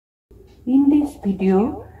In this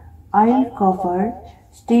video, I'll cover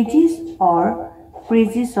stages or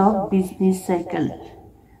phases of business cycle.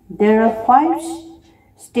 There are 5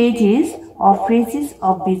 stages or phases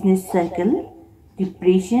of business cycle: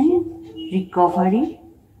 depression, recovery,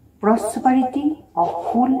 prosperity of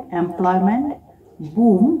full employment,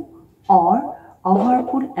 boom or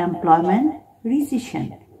overfull employment,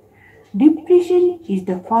 recession. Depression is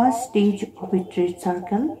the first stage of a trade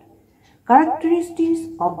cycle. Characteristics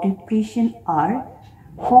of depression are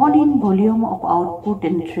fall in volume of output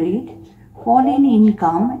and trade, fall in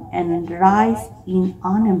income and rise in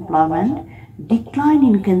unemployment, decline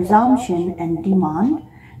in consumption and demand,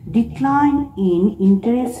 decline in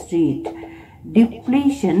interest rate,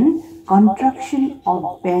 depletion, contraction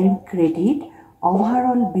of bank credit,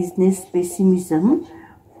 overall business pessimism,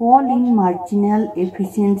 fall in marginal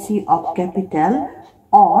efficiency of capital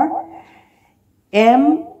or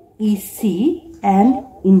MEC, and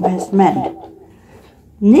investment.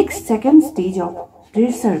 Next, second stage of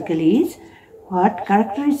trade cycle is what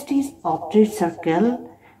characteristics of trade cycle.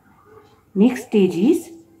 Next stage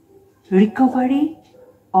is recovery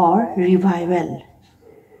or revival.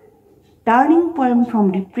 Turning point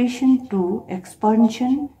from depression to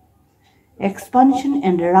expansion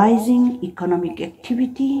and rising economic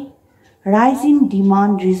activity, rising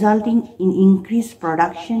demand resulting in increased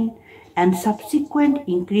production and subsequent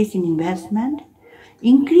increase in investment,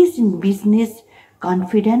 increase in business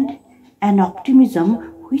confidence and optimism,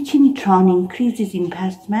 which in turn increases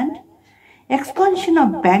investment, expansion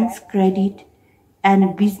of banks' credit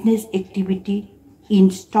and business activity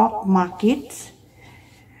in stock markets,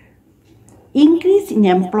 increase in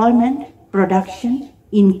employment, production,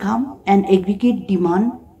 income and aggregate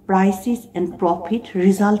demand, prices and profit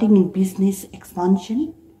resulting in business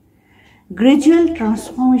expansion, gradual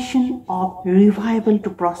transformation of revival to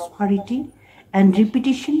prosperity and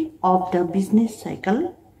repetition of the business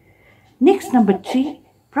cycle. Next, number 3,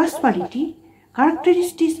 prosperity.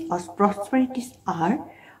 Characteristics of prosperities are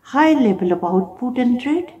high level of output and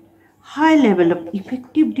trade, high level of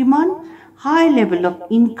effective demand, high level of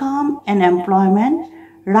income and employment,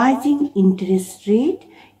 rising interest rate,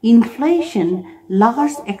 inflation,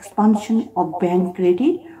 large expansion of bank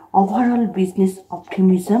credit, overall business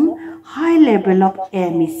optimism, high level of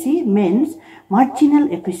MEC means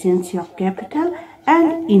marginal efficiency of capital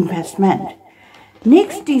and investment.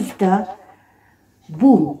 Next is the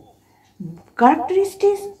boom.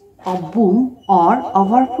 Characteristics of boom or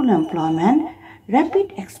overfull employment: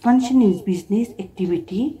 rapid expansion in business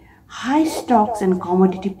activity, high stocks and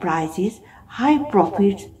commodity prices, high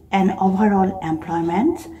profits and overall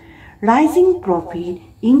employment, rising profit,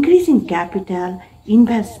 increase in capital,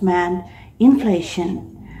 investment, inflation.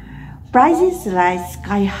 Prices rise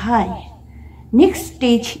sky high. Next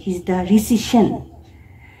stage is the recession.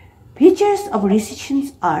 Features of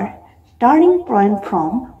recessions are turning point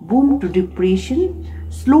from boom to depression,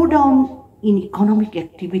 slowdown in economic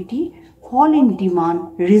activity, fall in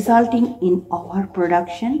demand resulting in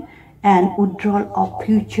overproduction and withdrawal of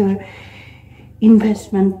future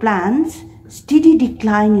investment plans, steady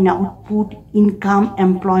decline in output, income,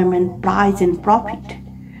 employment, price and profit,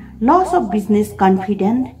 loss of business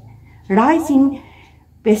confidence, rising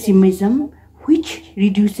pessimism which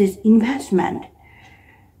reduces investment,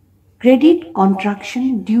 credit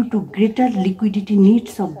contraction due to greater liquidity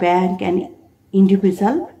needs of bank and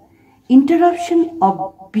individual, interruption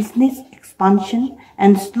of business expansion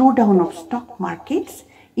and slowdown of stock markets,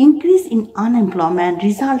 increase in unemployment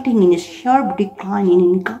resulting in a sharp decline in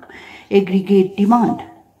income, aggregate demand.